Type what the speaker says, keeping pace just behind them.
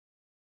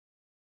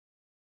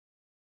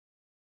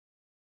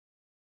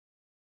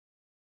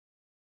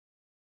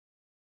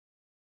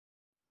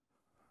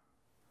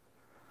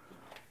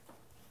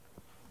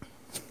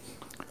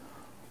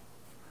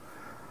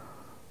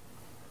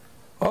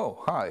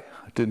Hi,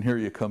 I didn't hear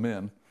you come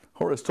in.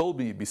 Horace told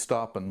me you'd be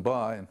stopping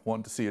by and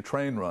wanted to see a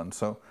train run,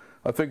 so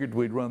I figured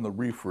we'd run the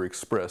Reefer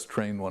Express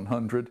Train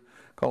 100,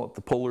 call it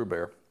the Polar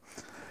Bear.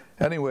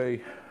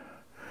 Anyway,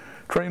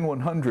 Train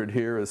 100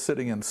 here is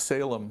sitting in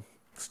Salem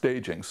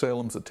staging.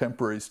 Salem's a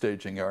temporary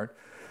staging yard.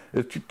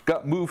 It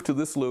got moved to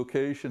this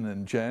location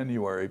in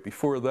January.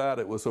 Before that,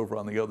 it was over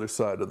on the other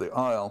side of the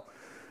aisle.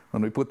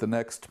 When we put the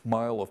next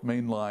mile of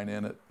main line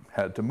in, it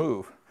had to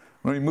move.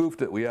 When we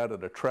moved it, we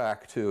added a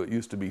track too. It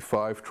used to be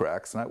 5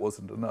 tracks, and that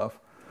wasn't enough.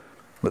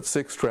 But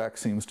 6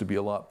 tracks seems to be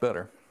a lot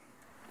better.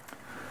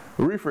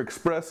 The Reefer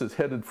Express is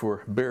headed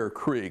for Bear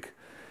Creek.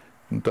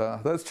 And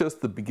that's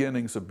just the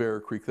beginnings of Bear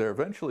Creek there.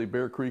 Eventually,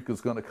 Bear Creek is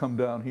going to come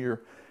down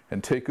here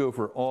and take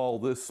over all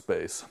this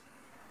space.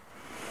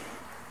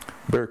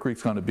 Bear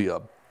Creek's going to be a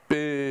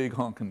big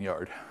honking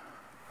yard.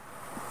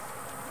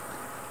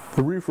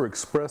 The Reefer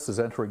Express is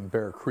entering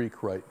Bear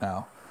Creek right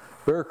now.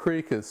 Bear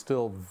Creek is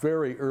still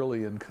very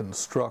early in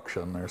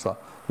construction. There's a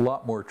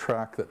lot more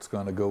track that's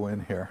going to go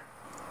in here.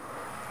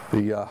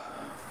 The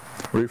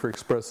Reefer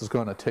Express is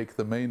going to take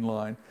the main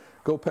line,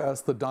 go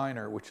past the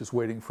diner, which is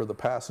waiting for the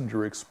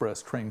Passenger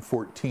Express Train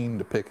 14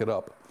 to pick it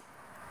up.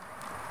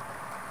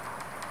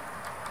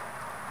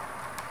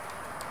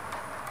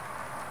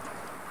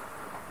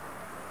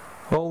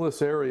 All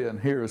this area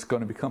in here is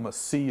going to become a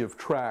sea of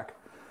track.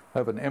 I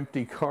have an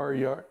empty car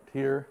yard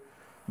here,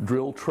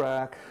 drill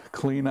track,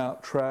 clean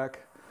out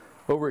track.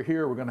 Over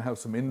here we're going to have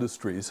some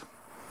industries.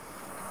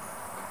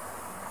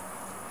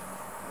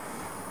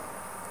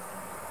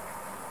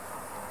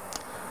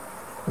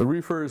 The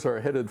reefers are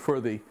headed for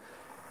the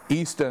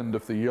east end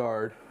of the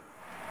yard.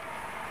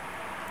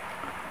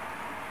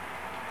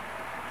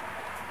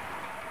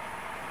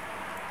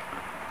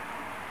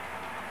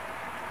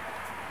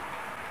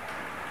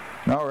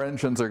 Now our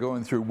engines are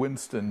going through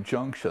Winston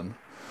Junction.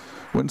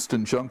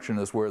 Winston Junction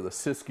is where the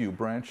Siskiyou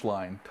branch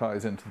line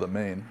ties into the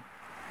main.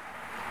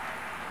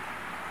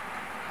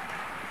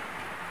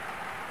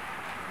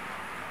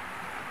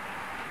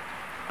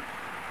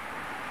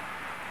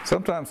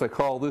 Sometimes I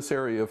call this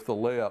area of the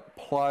layout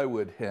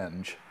plywood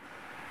hinge.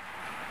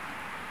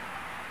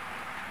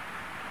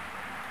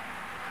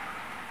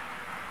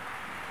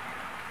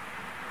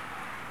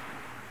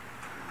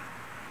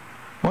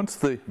 Once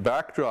the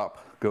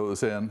backdrop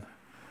goes in,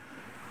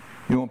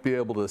 you won't be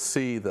able to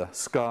see the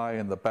sky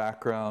in the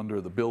background or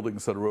the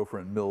buildings that are over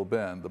in Mill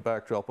Bend. The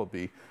backdrop will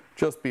be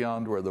just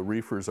beyond where the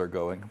reefers are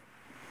going.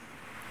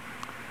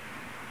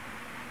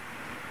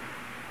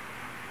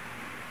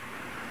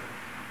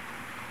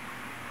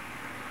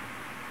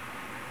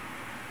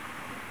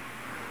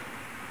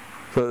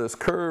 So this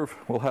curve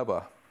will have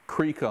a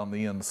creek on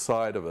the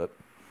inside of it.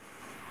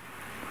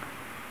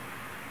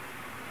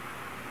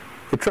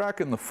 The track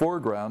in the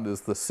foreground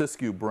is the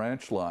Siskiyou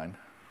branch line.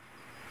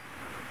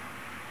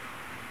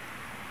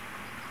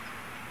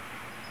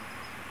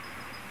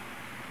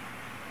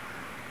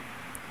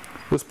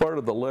 This part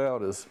of the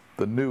layout is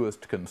the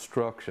newest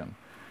construction.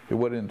 It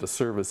went into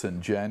service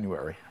in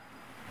January.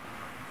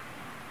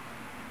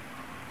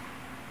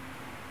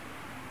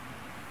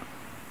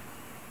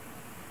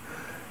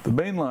 The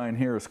main line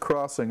here is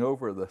crossing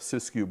over the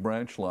Siskiyou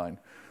branch line.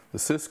 The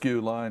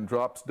Siskiyou line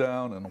drops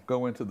down and will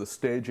go into the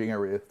staging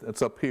area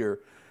that's up here,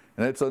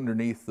 and it's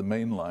underneath the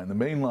main line. The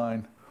main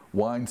line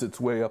winds its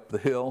way up the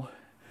hill,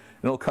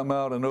 and it'll come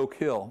out in Oak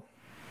Hill.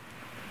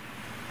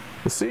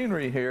 The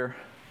scenery here,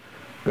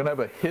 we're going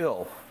to have a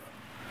hill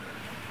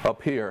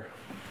up here.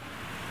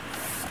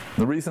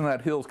 The reason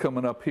that hill's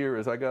coming up here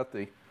is I got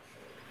the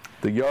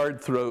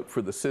yard throat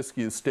for the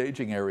Siskiyou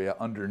staging area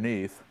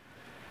underneath,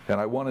 and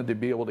I wanted to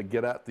be able to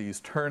get at these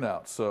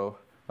turnouts, so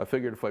I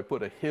figured if I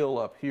put a hill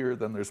up here,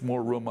 then there's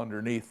more room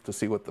underneath to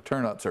see what the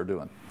turnouts are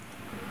doing.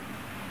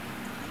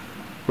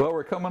 Well,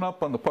 we're coming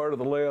up on the part of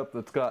the layout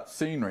that's got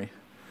scenery.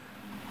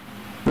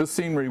 This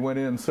scenery went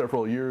in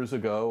several years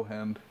ago,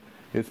 and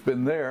it's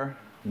been there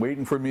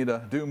waiting for me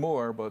to do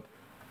more, but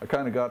I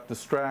kind of got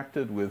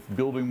distracted with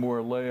building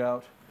more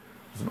layout.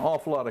 There's an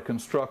awful lot of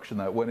construction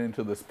that went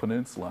into this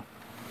peninsula.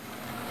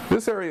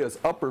 This area is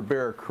Upper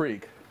Bear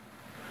Creek.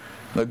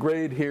 The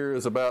grade here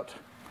is about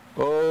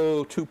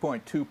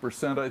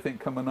 2.2%, I think,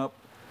 coming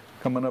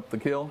up the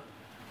hill.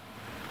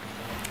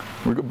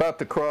 We're about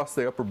to cross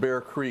the Upper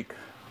Bear Creek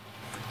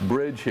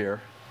bridge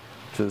here,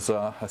 which is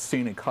a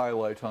scenic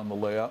highlight on the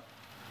layout.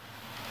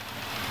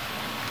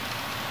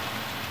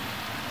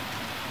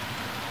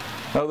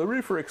 Now the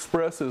Reefer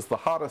Express is the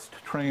hottest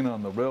train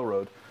on the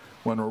railroad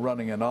when we're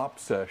running an op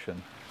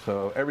session,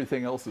 so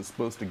everything else is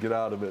supposed to get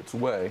out of its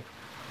way.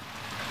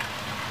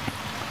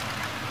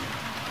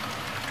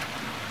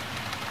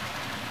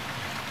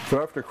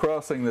 So after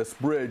crossing this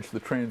bridge, the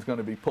train's going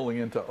to be pulling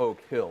into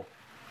Oak Hill.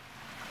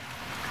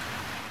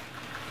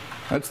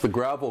 That's the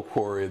gravel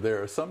quarry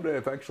there. Someday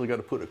I've actually got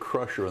to put a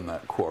crusher in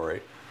that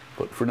quarry,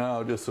 but for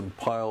now just some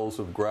piles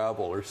of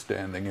gravel are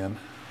standing in.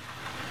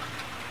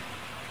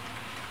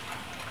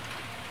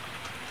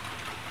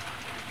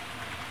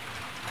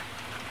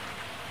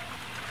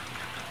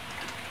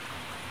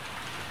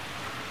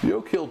 The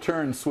Oak Hill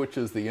turn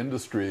switches the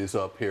industries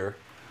up here.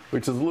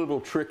 which is a little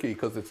tricky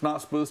because it's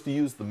not supposed to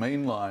use the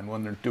main line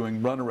when they're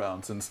doing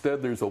runarounds.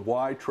 Instead, there's a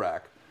Y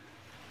track.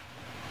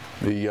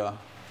 The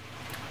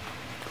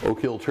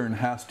Oak Hill turn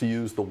has to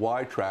use the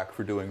Y track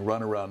for doing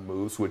runaround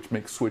moves, which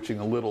makes switching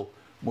a little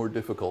more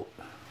difficult.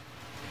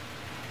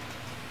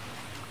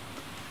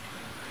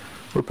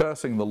 We're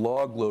passing the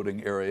log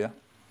loading area.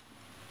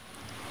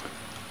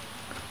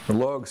 The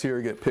logs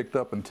here get picked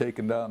up and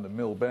taken down to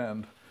Mill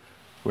Bend,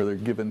 where they're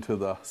given to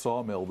the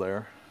sawmill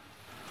there.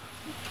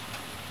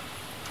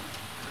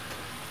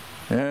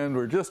 And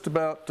we're just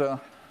about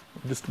out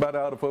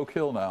of Oak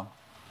Hill now.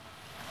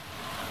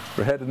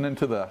 We're heading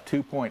into the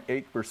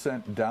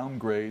 2.8%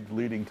 downgrade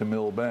leading to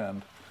Mill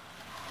Bend.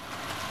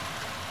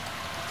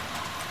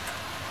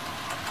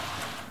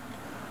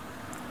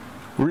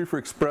 Reefer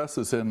Express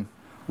is in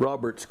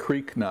Roberts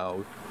Creek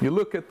now. You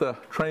look at the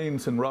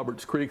trains in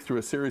Roberts Creek through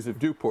a series of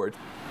viewports.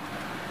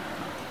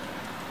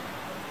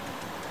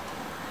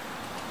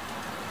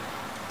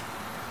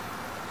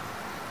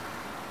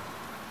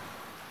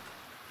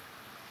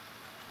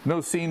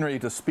 No scenery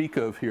to speak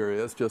of here,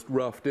 it's just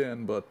roughed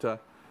in,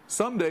 but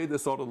someday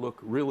this ought to look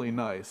really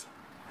nice.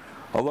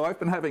 Although I've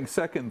been having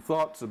second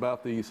thoughts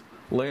about these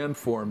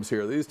landforms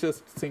here. These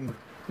just seem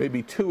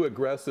maybe too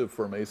aggressive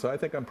for me, so I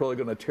think I'm probably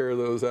going to tear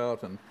those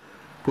out and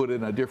put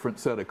in a different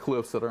set of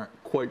cliffs that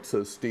aren't quite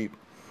so steep.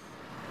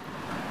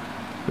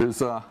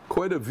 There's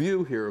quite a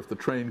view here of the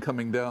train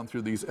coming down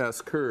through these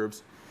S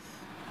curves.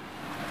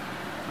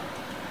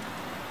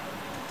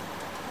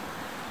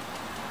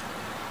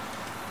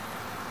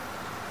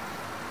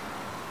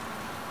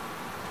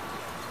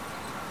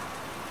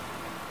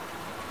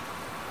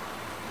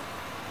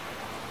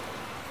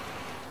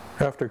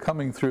 After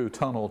coming through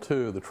Tunnel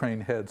 2, the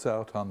train heads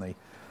out on the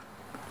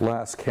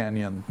Last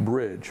Canyon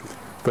Bridge.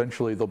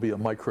 Eventually there'll be a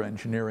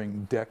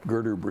microengineering deck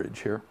girder bridge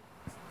here.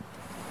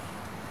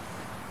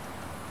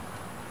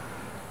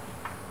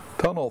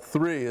 Tunnel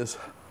 3 is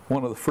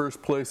one of the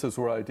first places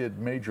where I did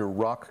major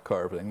rock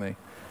carving. They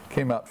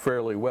came out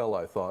fairly well,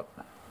 I thought.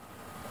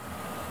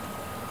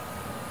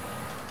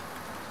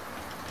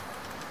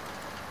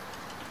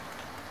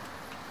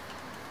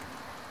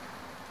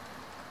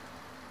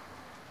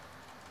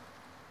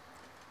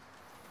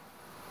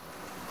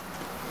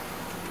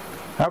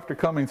 After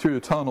coming through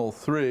Tunnel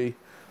 3,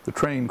 the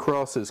train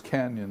crosses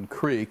Canyon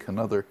Creek,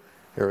 another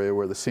area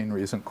where the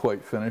scenery isn't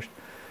quite finished,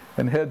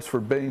 and heads for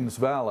Baines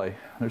Valley.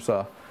 There's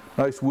a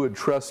nice wood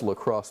trestle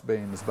across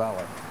Baines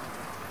Valley.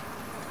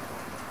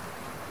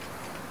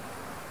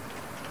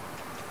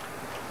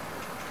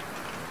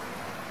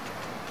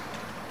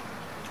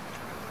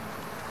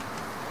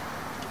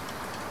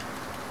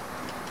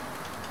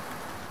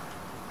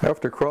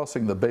 After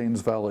crossing the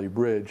Baines Valley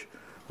Bridge,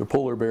 the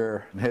polar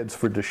bear heads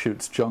for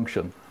Deschutes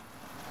Junction.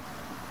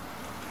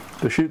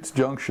 Deschutes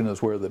Junction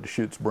is where the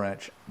Deschutes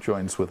branch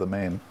joins with the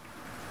main.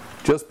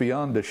 Just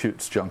beyond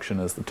Deschutes Junction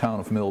is the town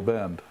of Mill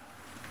Bend.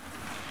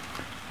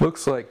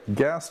 Looks like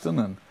Gaston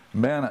and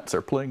Mannitz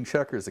are playing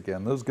checkers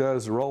again. Those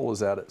guys are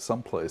always at it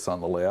someplace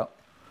on the layout.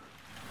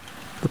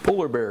 The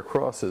polar bear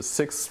crosses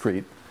 6th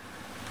Street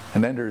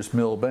and enters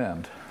Mill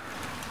Bend.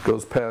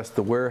 Goes past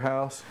the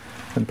warehouse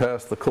and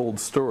past the cold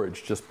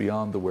storage just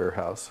beyond the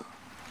warehouse.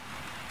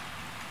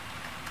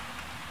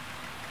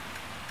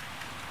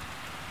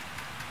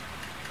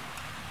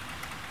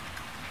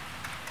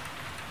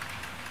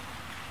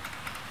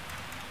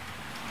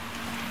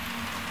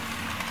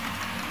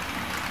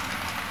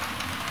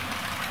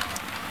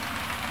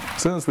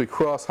 As soon as we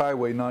cross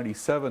Highway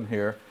 97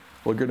 here,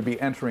 we're going to be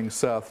entering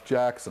South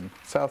Jackson.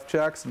 South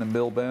Jackson and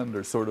Mill Bend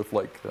are sort of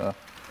like,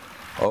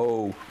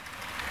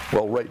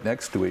 right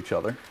next to each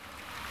other.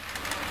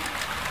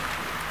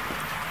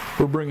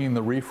 We're bringing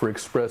the Reefer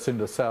Express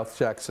into South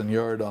Jackson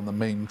Yard on the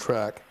main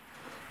track.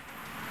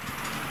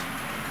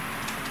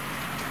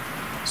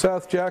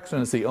 South Jackson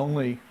is the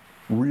only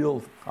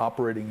real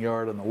operating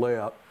yard on the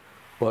layout,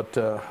 but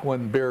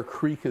when Bear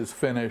Creek is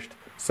finished,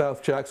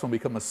 South Jackson will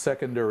become a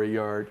secondary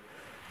yard.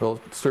 They'll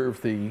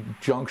serve the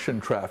junction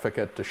traffic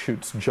at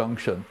Deschutes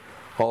Junction.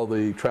 All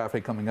the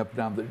traffic coming up and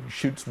down the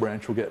Deschutes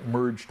branch will get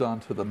merged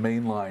onto the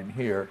main line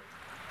here.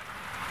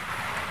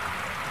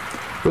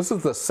 This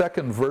is the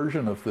second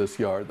version of this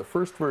yard. The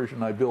first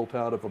version I built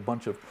out of a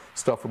bunch of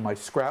stuff from my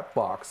scrap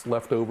box,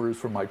 leftovers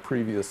from my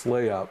previous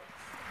layout.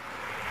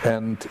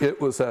 And it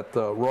was at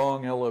the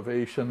wrong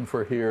elevation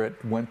for here.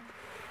 It went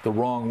the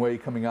wrong way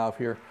coming out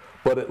here.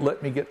 But it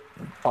let me get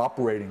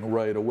operating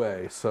right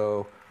away.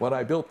 So when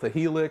I built the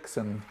helix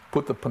and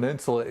put the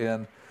peninsula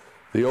in,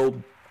 the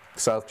old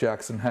South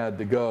Jackson had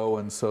to go,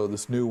 and so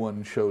this new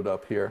one showed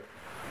up here.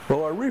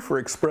 Well, our Reefer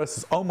Express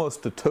is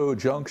almost to Toe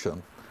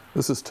Junction.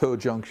 This is Toe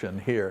Junction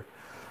here.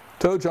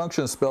 Toe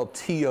Junction is spelled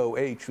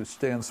T-O-H, which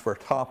stands for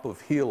top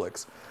of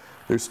helix.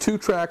 There's 2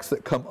 tracks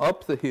that come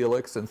up the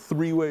helix and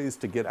 3 ways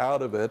to get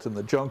out of it, and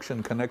the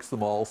junction connects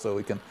them all so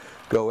we can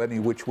go any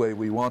which way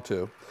we want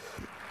to.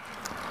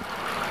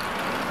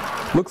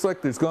 Looks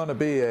like there's going to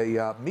be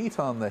a meet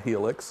on the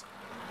helix.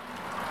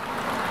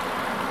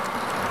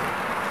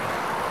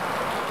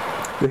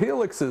 The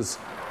helix is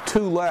 2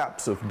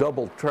 laps of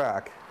double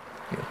track,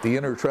 The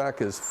inner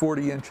track is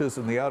 40 inches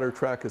and the outer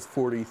track is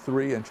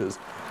 43 inches.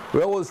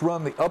 We always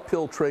run the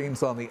uphill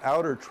trains on the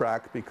outer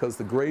track because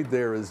the grade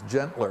there is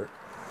gentler.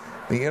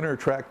 The inner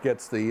track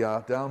gets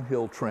the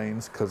downhill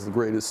trains because the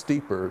grade is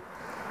steeper.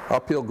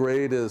 Uphill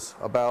grade is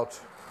about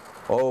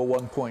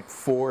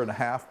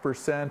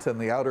 1.4.5%, and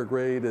the outer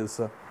grade is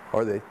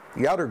the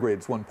outer grade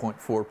is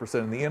 1.4%,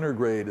 and the inner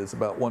grade is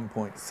about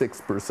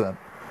 1.6%.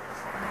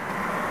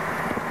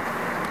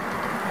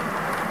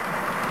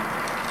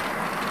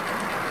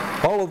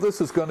 All of this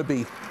is going to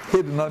be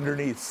hidden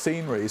underneath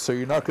scenery, so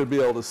you're not going to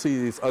be able to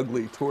see these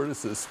ugly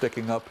tortoises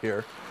sticking up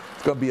here.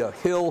 It's going to be a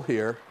hill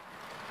here.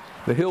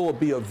 The hill will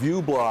be a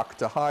view block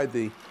to hide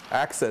the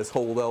access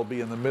hole that'll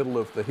be in the middle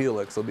of the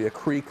helix. There'll be a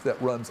creek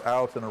that runs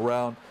out and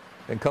around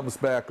and comes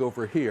back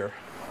over here.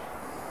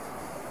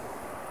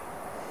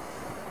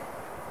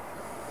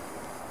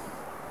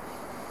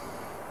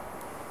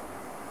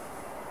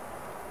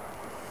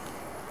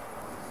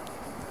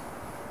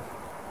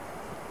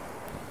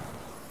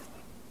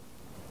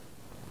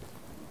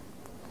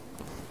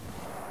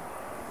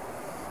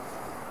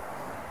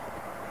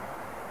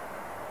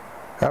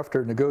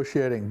 After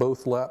negotiating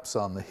both laps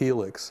on the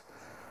helix,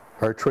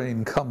 our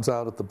train comes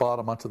out at the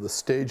bottom onto the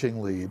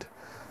staging lead.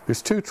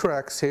 There's two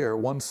tracks here.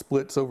 One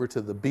splits over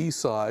to the B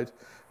side,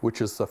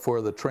 which is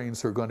for the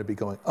trains who are going to be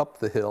going up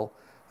the hill.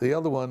 The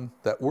other one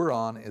that we're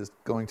on is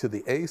going to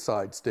the A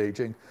side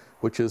staging,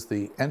 which is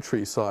the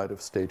entry side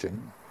of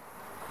staging.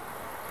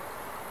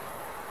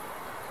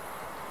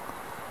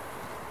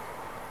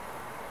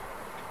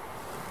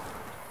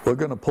 We're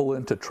going to pull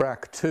into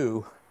track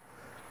 2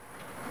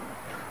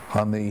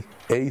 on the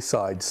A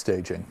side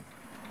staging.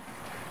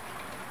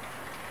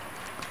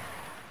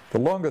 The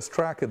longest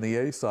track in the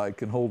A side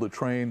can hold a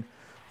train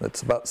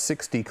that's about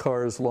 60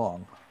 cars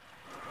long,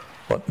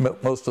 but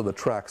most of the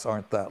tracks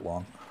aren't that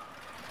long.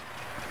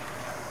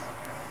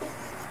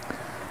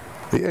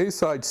 The A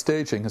side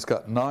staging has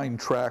got 9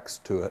 tracks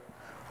to it.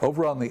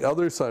 Over on the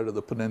other side of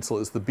the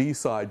peninsula is the B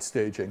side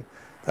staging.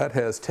 That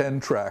has 10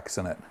 tracks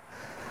in it.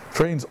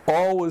 Trains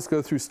always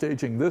go through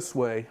staging this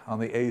way on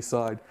the A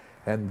side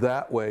and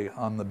that way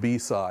on the B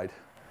side.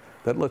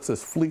 That lets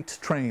us fleet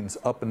trains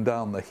up and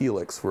down the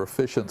helix for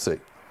efficiency.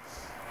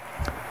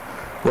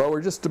 Well,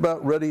 we're just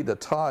about ready to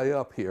tie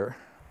up here.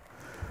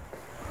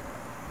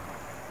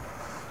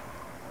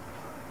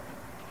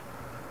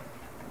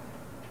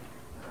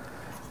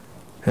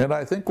 And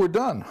I think we're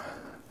done.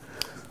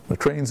 The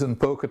train's in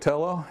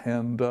Pocatello,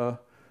 and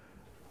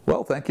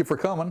well, thank you for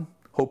coming.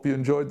 Hope you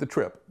enjoyed the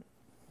trip.